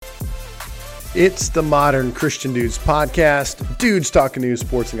It's the Modern Christian Dudes podcast. Dudes talking news,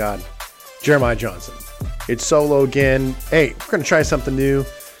 sports, and God. Jeremiah Johnson. It's solo again. Hey, we're going to try something new.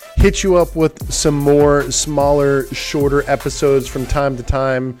 Hit you up with some more smaller, shorter episodes from time to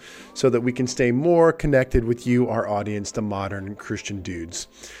time so that we can stay more connected with you, our audience, the Modern Christian Dudes.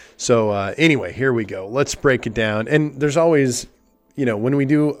 So anyway, here we go. Let's break it down. And there's always, when we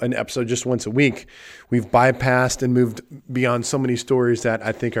do an episode just once a week, we've bypassed and moved beyond so many stories that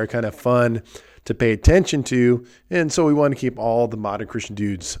I think are kind of fun to pay attention to. And so we want to keep all the Modern Christian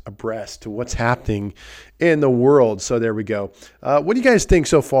Dudes abreast to what's happening in the world. So there we go. What do you guys think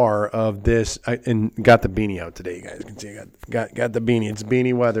so far of this? And got the beanie out today. You guys can see got the beanie. It's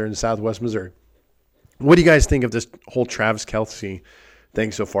beanie weather in Southwest Missouri. What do you guys think of this whole Travis Kelce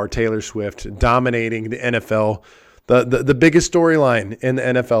thing so far? Taylor Swift dominating the NFL. The biggest storyline in the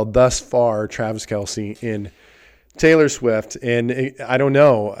NFL thus far, Travis Kelce and Taylor Swift. And I don't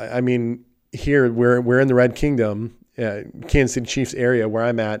know. I mean, here we're in the Red Kingdom, Kansas City Chiefs area where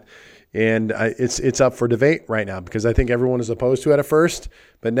I'm at, and it's up for debate right now because I think everyone is opposed to it at first,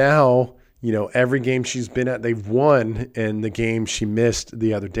 but now every game she's been at they've won, and the game she missed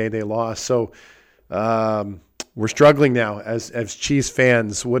the other day they lost. So we're struggling now as Chiefs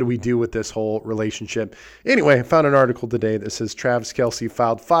fans. What do we do with this whole relationship? Anyway, I found an article today that says Travis Kelce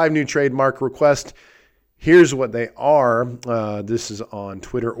filed 5 new trademark requests. Here's what they are. This is on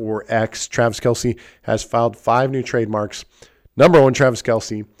Twitter or X. Travis Kelce has filed 5 new trademarks. Number 1, Travis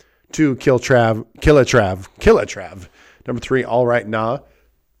Kelce. 2, Kill a Trav. Number 3, All Right Nah.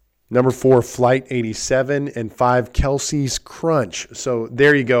 Number 4, Flight 87. And 5, Kelce's Crunch. So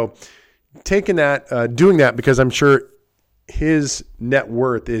there you go. Taking that, doing that because I'm sure his net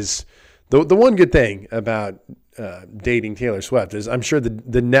worth is the one good thing about dating Taylor Swift is I'm sure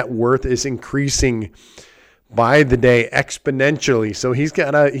the net worth is increasing by the day exponentially. So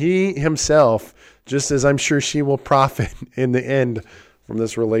he himself, just as I'm sure she will profit in the end from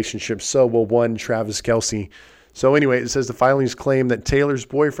this relationship, so will one Travis Kelce. So anyway, it says the filings claim that Taylor's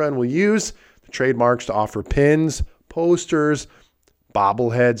boyfriend will use the trademarks to offer pins, posters,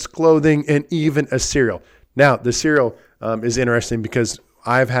 bobbleheads, clothing, and even a cereal. Now, the cereal is interesting because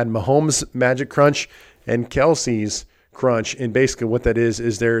I've had Mahomes Magic Crunch and Kelce's Crunch, and basically what that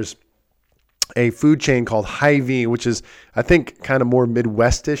is there's a food chain called Hy-Vee, which is, I think, kind of more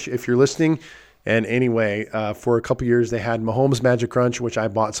Midwestish if you're listening. And anyway, for a couple years, they had Mahomes Magic Crunch, which I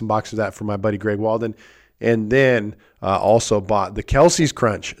bought some boxes of that for my buddy Greg Walden, and then also bought the Kelce's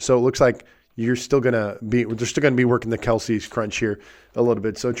Crunch. So it looks like they're still going to be working the Kelce's Crunch here a little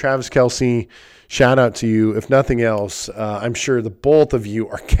bit. So Travis Kelce, shout out to you. If nothing else, I'm sure the both of you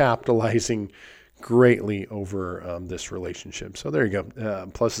are capitalizing greatly over this relationship. So there you go.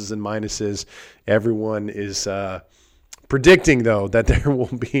 Pluses and minuses. Everyone is predicting though that there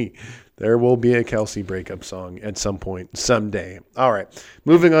will be a Kelce breakup song at some point someday. All right,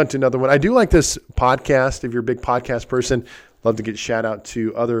 moving on to another one. I do like this podcast. If you're a big podcast person, love to get shout out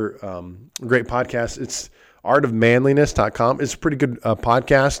to other great podcasts. It's artofmanliness.com. It's a pretty good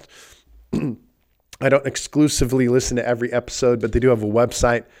podcast. I don't exclusively listen to every episode, but they do have a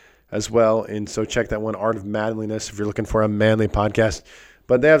website as well. And so check that one, Art of Manliness, if you're looking for a manly podcast.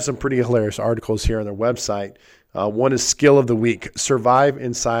 But they have some pretty hilarious articles here on their website. One is Skill of the Week, survive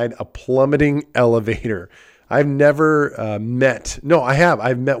inside a plummeting elevator. I've never I've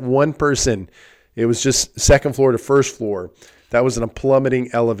met one person. It was just second floor to first floor. That was in a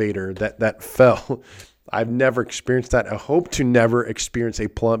plummeting elevator that fell. I've never experienced that. I hope to never experience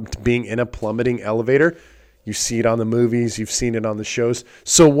being in a plummeting elevator. You see it on the movies. You've seen it on the shows.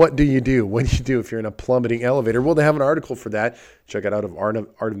 So what do you do? What do you do if you're in a plummeting elevator? Well, they have an article for that. Check it out of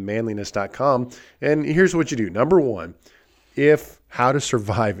artofmanliness.com. And here's what you do. Number 1, how to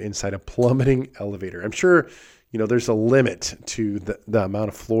survive inside a plummeting elevator. I'm sure there's a limit to the amount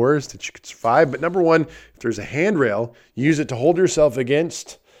of floors that you could survive. But number 1, if there's a handrail, use it to hold yourself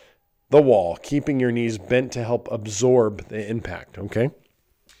against the wall, keeping your knees bent to help absorb the impact. Okay.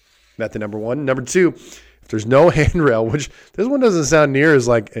 That's the number 1. Number 2, if there's no handrail, which this one doesn't sound near as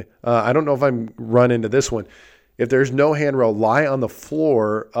like, I don't know if I'm run into this one. If there's no handrail, lie on the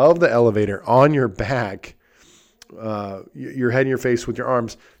floor of the elevator on your back, your head and your face with your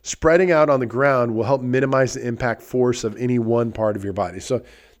arms spreading out on the ground will help minimize the impact force of any one part of your body. So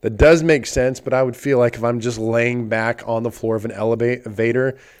that does make sense, but I would feel like if I'm just laying back on the floor of an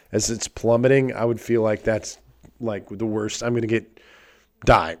elevator as it's plummeting, I would feel like that's like the worst. I'm going to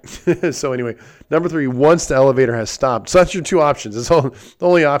die. So anyway, number 3, once the elevator has stopped. So that's your 2 options. It's all the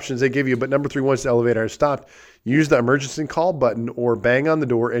only options they give you. But number 3, once the elevator has stopped, use the emergency call button or bang on the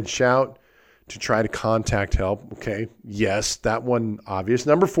door and shout to try to contact help. Okay, yes, that one obvious.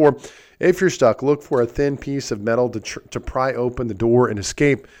 Number 4, if you're stuck, look for a thin piece of metal to pry open the door and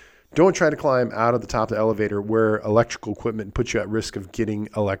escape. Don't try to climb out of the top of the elevator where electrical equipment puts you at risk of getting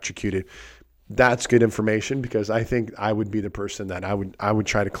electrocuted. That's good information, because I think I would be the person that I would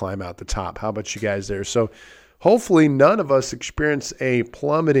try to climb out the top. How about you guys there? So hopefully none of us experience a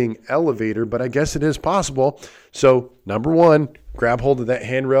plummeting elevator, but I guess it is possible. So number 1, grab hold of that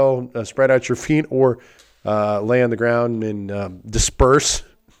handrail, spread out your feet, or lay on the ground and disperse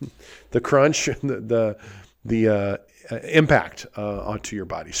the crunch, the impact onto your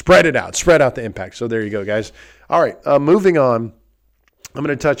body. Spread out the impact. So there you go, guys. All right, moving on. I'm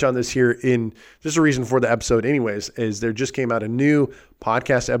going to touch on this here in just a reason for the episode anyways, is there just came out a new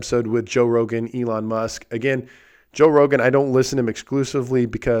podcast episode with Joe Rogan, Elon Musk. Again, Joe Rogan, I don't listen to him exclusively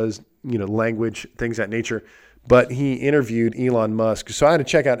because, language, things of that nature, but he interviewed Elon Musk. So I had to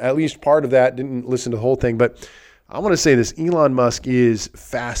check out at least part of that. Didn't listen to the whole thing, but I want to say this. Elon Musk is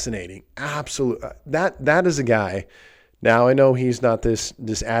fascinating. Absolutely. That is a guy. Now, I know he's not this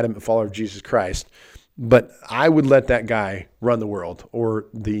adamant follower of Jesus Christ, but I would let that guy run the world, or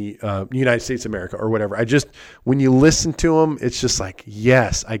the United States of America, or whatever. When you listen to him, it's just like,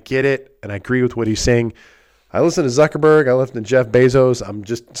 yes, I get it, and I agree with what he's saying. I listen to Zuckerberg, I listen to Jeff Bezos, I'm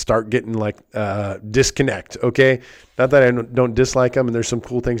just start getting disconnect, okay? Not that I don't dislike them, and there's some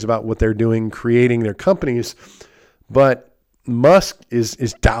cool things about what they're doing, creating their companies, but Musk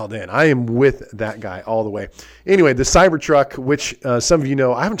is dialed in. I am with that guy all the way. Anyway, the Cybertruck, which some of you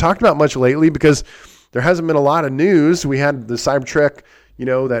know, I haven't talked about much lately because there hasn't been a lot of news. We had the Cybertruck,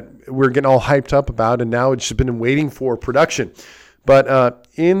 that we're getting all hyped up about, and now it's just been waiting for production. But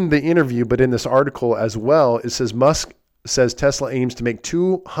in the interview, but in this article as well, it says Musk says Tesla aims to make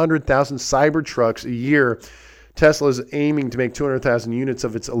 200,000 Cybertrucks a year. Tesla is aiming to make 200,000 units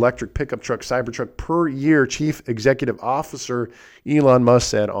of its electric pickup truck Cybertruck per year, Chief Executive Officer Elon Musk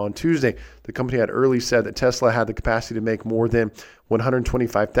said on Tuesday. The company had early said that Tesla had the capacity to make more than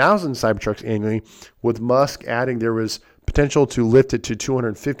 125,000 Cybertrucks annually, with Musk adding there was potential to lift it to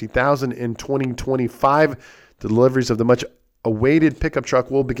 250,000 in 2025. The deliveries of the much-awaited pickup truck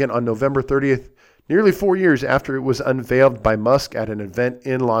will begin on November 30th, nearly 4 years after it was unveiled by Musk at an event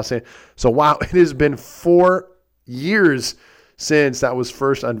in Los Angeles. So, wow, it has been 4 years since that was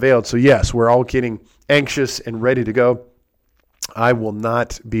first unveiled. So yes, we're all getting anxious and ready to go. I will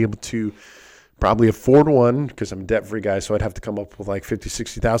not be able to probably afford one because I'm a debt-free guy, so I'd have to come up with like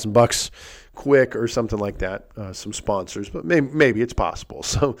 $50,000-$60,000 quick or something like that, some sponsors, but maybe it's possible.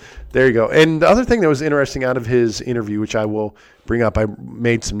 So there you go. And the other thing that was interesting out of his interview, which I will bring up, I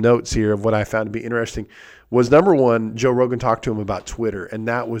made some notes here of what I found to be interesting, was number 1, Joe Rogan talked to him about Twitter, and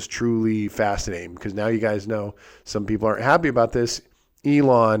that was truly fascinating because now you guys know some people aren't happy about this.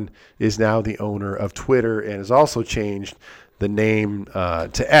 Elon is now the owner of Twitter and has also changed the name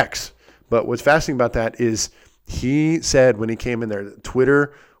to X. But what's fascinating about that is he said when he came in there,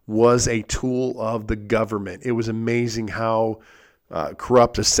 Twitter was a tool of the government. It was amazing how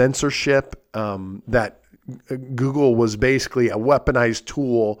corrupt the censorship, that Google was basically a weaponized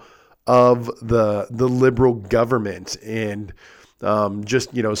tool of the liberal government. And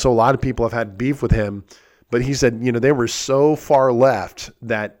so a lot of people have had beef with him, but he said, they were so far left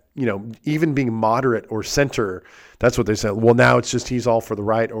that, even being moderate or center, that's what they said. Well, now it's just he's all for the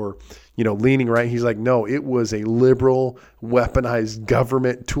right or, leaning right. He's like, no, it was a liberal weaponized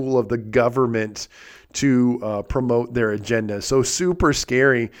government tool of the government to promote their agenda. So super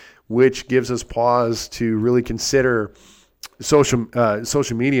scary, which gives us pause to really consider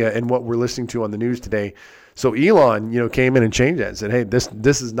social media and what we're listening to on the news today. So Elon, came in and changed that and said, hey,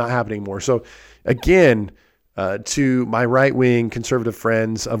 this is not happening anymore. So again, to my right-wing conservative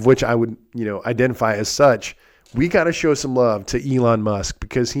friends, of which I would, identify as such, we got to show some love to Elon Musk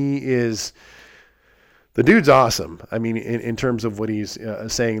because the dude's awesome. I mean, in terms of what he's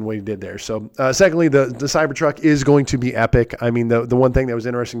saying and what he did there. So secondly, the Cybertruck is going to be epic. I mean, the one thing that was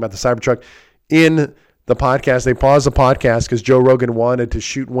interesting about the Cybertruck in the podcast, they paused the podcast because Joe Rogan wanted to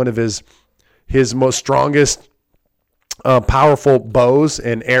shoot one of his most strongest, powerful bows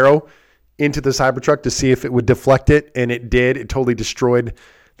and arrow into the Cybertruck to see if it would deflect it. And it did. It totally destroyed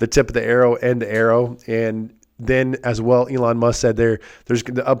the tip of the arrow and the arrow. And then as well, Elon Musk said there's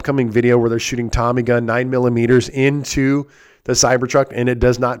the upcoming video where they're shooting Tommy gun 9mm into the Cybertruck and it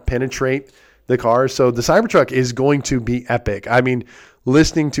does not penetrate the car. So the Cybertruck is going to be epic. I mean,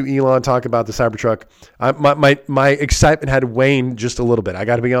 listening to Elon talk about the Cybertruck, my excitement had waned just a little bit. I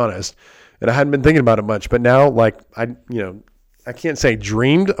got to be honest. And I hadn't been thinking about it much, but now I can't say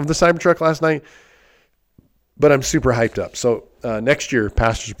dreamed of the Cybertruck last night, but I'm super hyped up. So next year,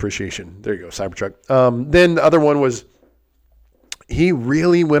 Pastor's Appreciation. There you go, Cybertruck. Then the other one was, he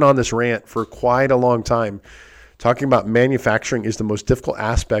really went on this rant for quite a long time, talking about manufacturing is the most difficult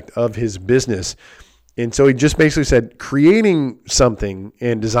aspect of his business. And so he just basically said creating something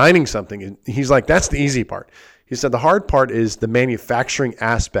and designing something, he's like, that's the easy part. He said the hard part is the manufacturing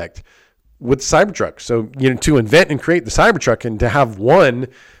aspect with Cybertruck. So, to invent and create the Cybertruck and to have one,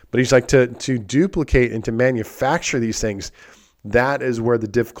 but he's like to duplicate and to manufacture these things, that is where the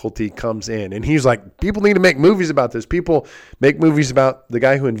difficulty comes in. And he's like, people need to make movies about this. People make movies about the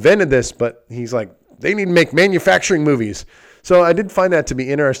guy who invented this, but he's like, they need to make manufacturing movies. So I did find that to be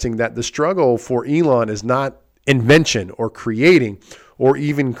interesting, that the struggle for Elon is not invention or creating or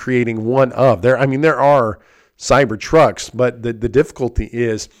even creating one of. There are Cybertrucks, but the difficulty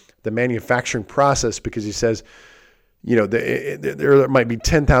is the manufacturing process, because he says, there might be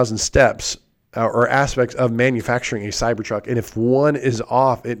 10,000 steps or aspects of manufacturing a Cybertruck. And if one is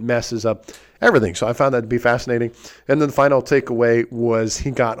off, it messes up everything. So I found that to be fascinating. And then the final takeaway was he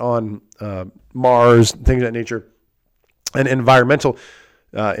got on Mars, things of that nature, an environment.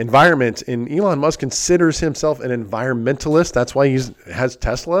 And Elon Musk considers himself an environmentalist. That's why he has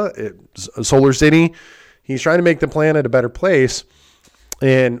Tesla, Solar City. He's trying to make the planet a better place.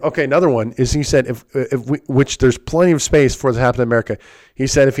 And okay, another one is, he said, which there's plenty of space for it to happen in America. He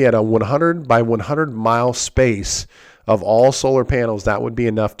said if he had a 100 by 100 mile space of all solar panels, that would be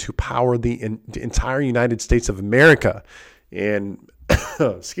enough to power the entire United States of America. And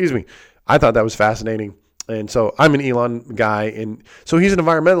excuse me, I thought that was fascinating. And so I'm an Elon guy. And so he's an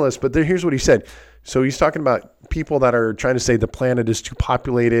environmentalist, but here's what he said. So he's talking about people that are trying to say the planet is too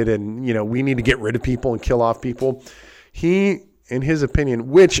populated and, we need to get rid of people and kill off people. He, in his opinion,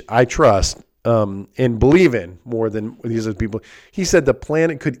 which I trust and believe in more than these other people, he said the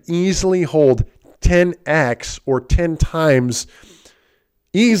planet could easily hold 10x or 10 times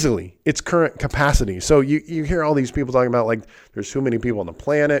easily its current capacity. So you hear all these people talking about, like, there's too many people on the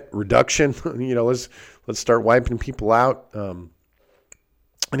planet, reduction, let's start wiping people out. And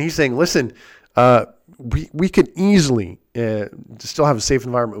he's saying, listen, we could easily still have a safe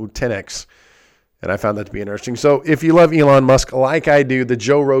environment with 10x. And I found that to be interesting. So if you love Elon Musk like I do, the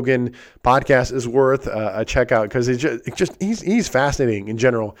Joe Rogan podcast is worth a check out, because he's fascinating in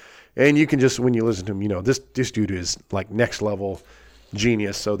general. And you can just, when you listen to him, this dude is like next level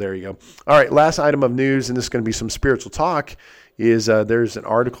genius. So there you go. All right, last item of news, and this is going to be some spiritual talk, is there's an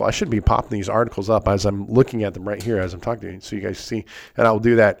article. I should be popping these articles up as I'm looking at them right here as I'm talking to you, so you guys see. And I will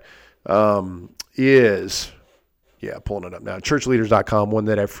do that. Pulling it up now. Churchleaders.com, one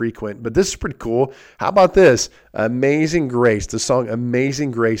that I frequent. But this is pretty cool. How about this? Amazing Grace. The song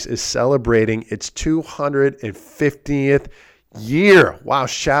Amazing Grace is celebrating its 250th year. Wow.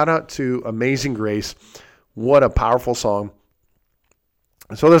 Shout out to Amazing Grace. What a powerful song.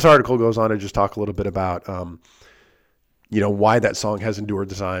 So this article goes on to just talk a little bit about, why that song has endured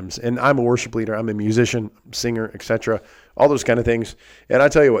the times. And I'm a worship leader. I'm a musician, singer, etc. All those kind of things. And I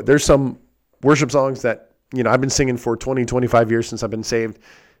tell you what, there's some worship songs that, I've been singing for 20, 25 years since I've been saved,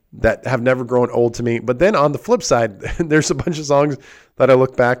 that have never grown old to me. But then on the flip side, there's a bunch of songs that I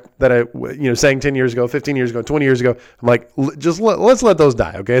look back that I, sang 10 years ago, 15 years ago, 20 years ago. I'm like, let's let those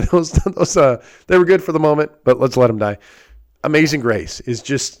die. Okay. Those they were good for the moment, but let's let them die. Amazing Grace is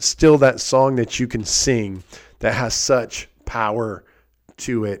just still that song that you can sing that has such power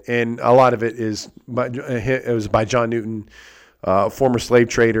to it. And a lot of it was by John Newton, former slave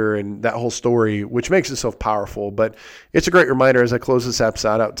trader, and that whole story, which makes it so powerful. But it's a great reminder as I close this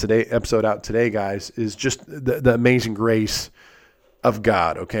episode out today, guys, is just the amazing grace of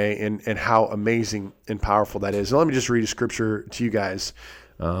God, okay, and how amazing and powerful that is. And let me just read a scripture to you guys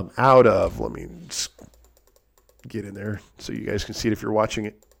let me just get in there so you guys can see it if you're watching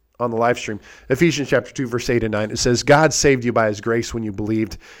it on the live stream. Ephesians chapter 2, verse 8 and 9. It says, God saved you by his grace when you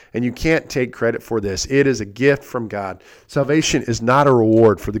believed, and you can't take credit for this. It is a gift from God. Salvation is not a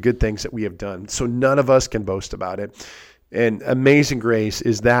reward for the good things that we have done, so none of us can boast about it. And Amazing Grace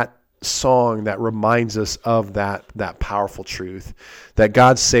is that song that reminds us of that powerful truth, that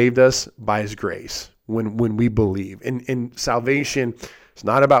God saved us by his grace when we believe. And salvation, it's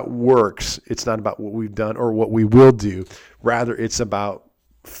not about works. It's not about what we've done or what we will do. Rather, it's about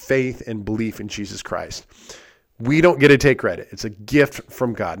faith and belief in Jesus Christ. We don't get to take credit. It's a gift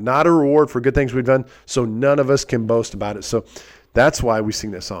from God, not a reward for good things we've done, so none of us can boast about it. So That's why we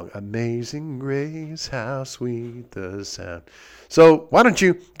sing that song. Amazing Grace, how sweet the sound. So why don't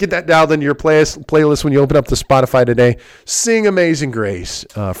you get that dialed into your playlist when you open up the Spotify today. Sing Amazing Grace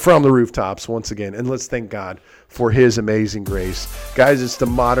from the rooftops once again. And let's thank God for his amazing grace. Guys, it's the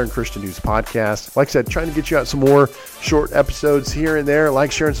Modern Christian News Podcast. Like I said, trying to get you out some more short episodes here and there.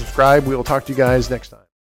 Like, share, and subscribe. We will talk to you guys next time.